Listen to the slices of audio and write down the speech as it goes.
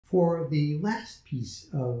For the last piece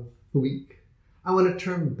of the week, I want to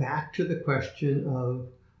turn back to the question of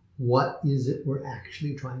what is it we're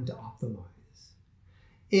actually trying to optimize?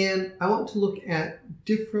 And I want to look at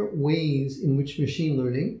different ways in which machine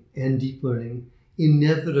learning and deep learning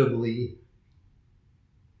inevitably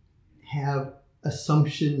have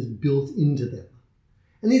assumptions built into them.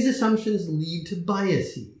 And these assumptions lead to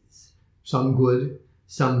biases, some good,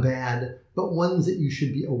 some bad, but ones that you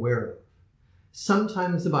should be aware of.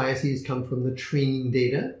 Sometimes the biases come from the training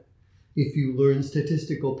data. If you learn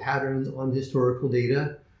statistical patterns on historical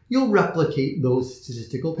data, you'll replicate those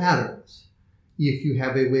statistical patterns. If you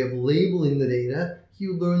have a way of labeling the data,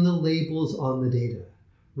 you learn the labels on the data.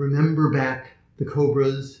 Remember back the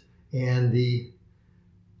Cobras and the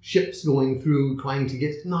ships going through trying to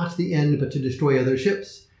get not to the end but to destroy other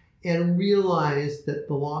ships, and realize that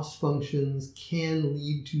the loss functions can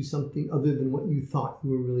lead to something other than what you thought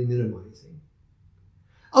you were really minimizing.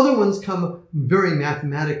 Other ones come very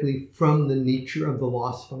mathematically from the nature of the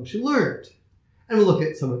loss function learned. And we'll look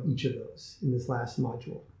at some of each of those in this last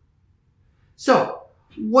module. So,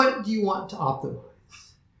 what do you want to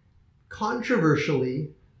optimize?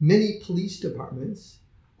 Controversially, many police departments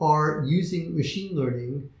are using machine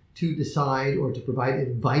learning to decide or to provide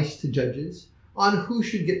advice to judges on who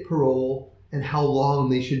should get parole and how long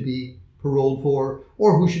they should be paroled for,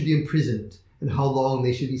 or who should be imprisoned and how long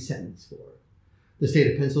they should be sentenced for. The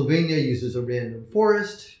state of Pennsylvania uses a random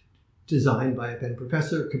forest designed by a Penn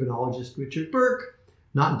professor, criminologist Richard Burke.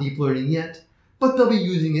 Not deep learning yet, but they'll be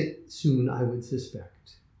using it soon, I would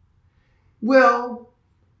suspect. Well,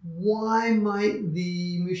 why might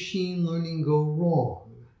the machine learning go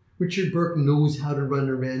wrong? Richard Burke knows how to run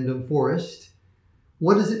a random forest.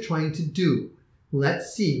 What is it trying to do?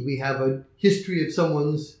 Let's see. We have a history of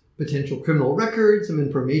someone's potential criminal record, some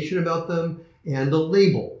information about them, and a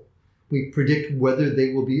label. We predict whether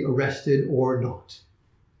they will be arrested or not.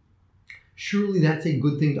 Surely that's a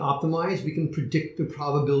good thing to optimize. We can predict the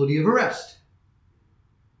probability of arrest.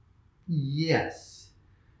 Yes,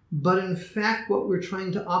 but in fact what we're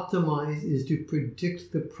trying to optimize is to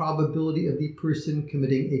predict the probability of the person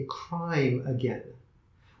committing a crime again,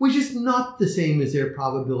 which is not the same as their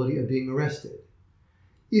probability of being arrested.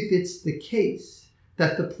 If it's the case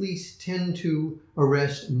that the police tend to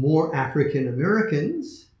arrest more African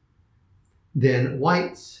Americans than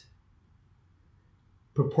whites,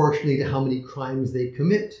 proportionally to how many crimes they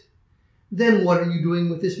commit, then what are you doing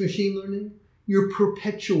with this machine learning? You're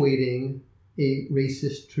perpetuating a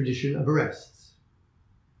racist tradition of arrests.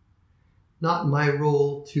 Not my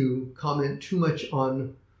role to comment too much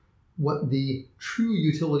on what the true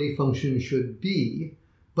utility function should be,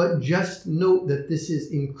 but just note that this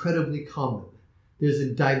is incredibly common. There's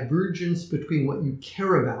a divergence between what you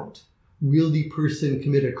care about, will the person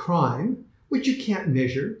commit a crime, which you can't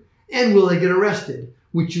measure, and will they get arrested,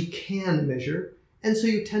 which you can measure, and so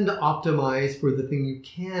you tend to optimize for the thing you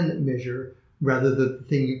can measure rather than the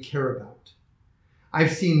thing you care about.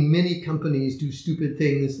 I've seen many companies do stupid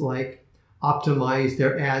things like optimize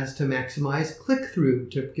their ads to maximize click-through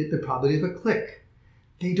to get the probability of a click.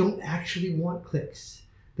 They don't actually want clicks.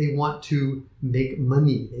 They want to make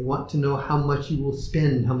money. They want to know how much you will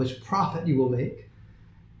spend, how much profit you will make.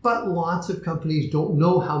 But lots of companies don't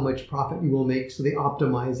know how much profit you will make, so they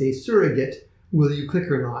optimize a surrogate, will you click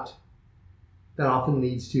or not. That often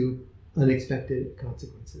leads to unexpected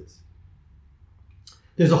consequences.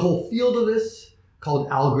 There's a whole field of this called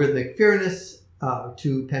algorithmic fairness.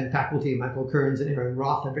 Two Penn faculty, Michael Kearns and Aaron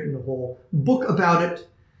Roth, have written a whole book about it.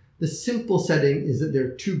 The simple setting is that there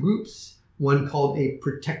are two groups, one called a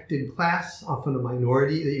protected class, often a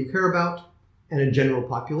minority that you care about, and a general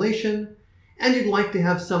population. And you'd like to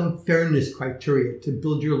have some fairness criteria to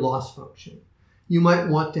build your loss function. You might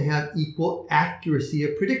want to have equal accuracy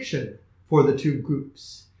of prediction for the two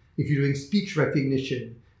groups. If you're doing speech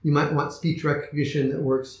recognition, you might want speech recognition that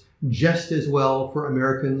works just as well for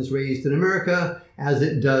Americans raised in America as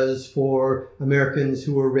it does for Americans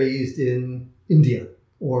who were raised in India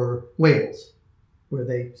or Wales, where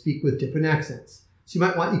they speak with different accents. So you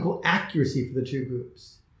might want equal accuracy for the two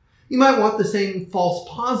groups. You might want the same false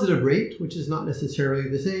positive rate, which is not necessarily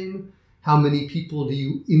the same. How many people do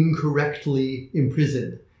you incorrectly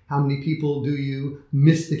imprison? How many people do you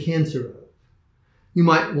miss the cancer of? You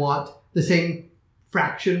might want the same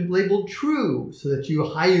fraction labeled true so that you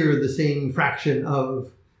hire the same fraction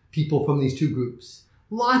of people from these two groups.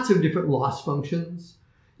 Lots of different loss functions.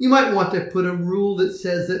 You might want to put a rule that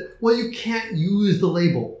says that, well, you can't use the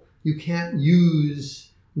label. You can't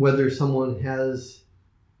use whether someone is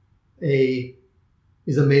a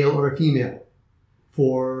male or a female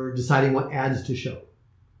for deciding what ads to show.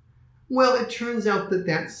 Well, it turns out that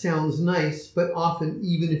that sounds nice, but often,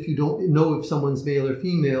 even if you don't know if someone's male or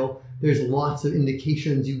female, there's lots of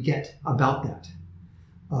indications you get about that.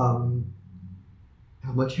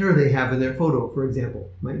 How much hair they have in their photo, for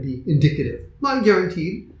example, might be indicative. Not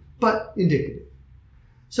guaranteed, but indicative.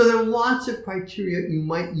 So there are lots of criteria you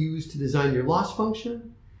might use to design your loss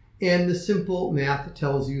function, and the simple math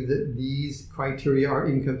tells you that these criteria are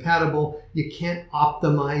incompatible. You can't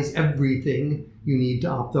optimize everything. You need to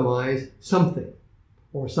optimize something,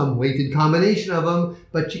 or some weighted combination of them,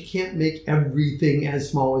 but you can't make everything as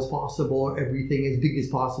small as possible or everything as big as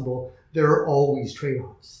possible. There are always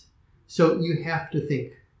trade-offs. So you have to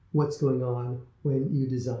think what's going on when you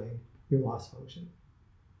design your loss function.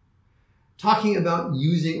 Talking about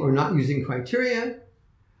using or not using criteria,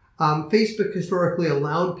 Facebook historically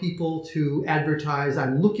allowed people to advertise,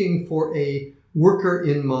 I'm looking for a worker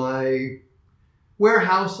in my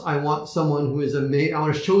warehouse. I want someone who is I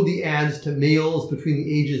want to show the ads to males between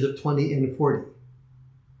the ages of 20 and 40.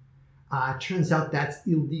 Turns out that's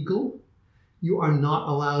illegal. You are not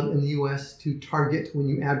allowed in the US to target when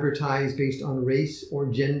you advertise based on race or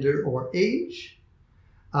gender or age.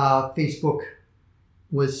 Facebook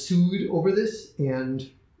was sued over this,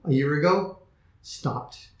 and a year ago,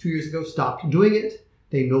 2 years ago, stopped doing it.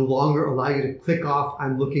 They no longer allow you to click off,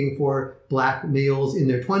 I'm looking for black males in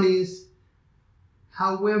their 20s.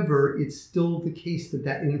 However, it's still the case that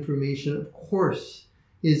that information, of course,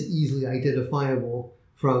 is easily identifiable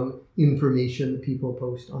from information that people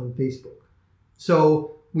post on Facebook.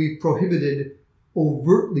 So we've prohibited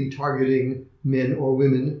overtly targeting men or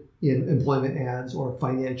women in employment ads or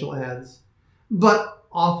financial ads, but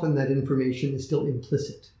often that information is still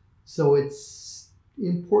implicit. So it's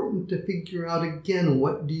important to figure out again,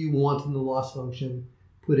 what do you want in the loss function?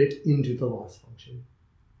 Put it into the loss function.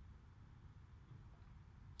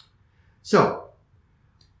 So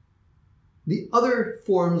the other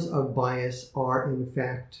forms of bias are in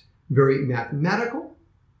fact very mathematical.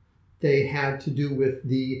 They have to do with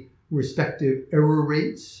the respective error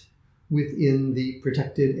rates within the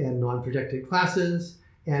protected and non-protected classes,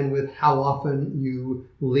 and with how often you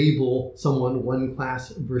label someone one class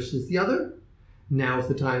versus the other. Now's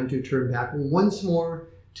the time to turn back once more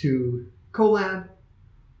to Colab,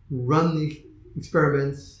 run the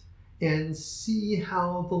experiments, and see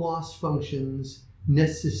how the loss functions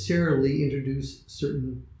necessarily introduce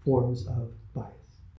certain forms of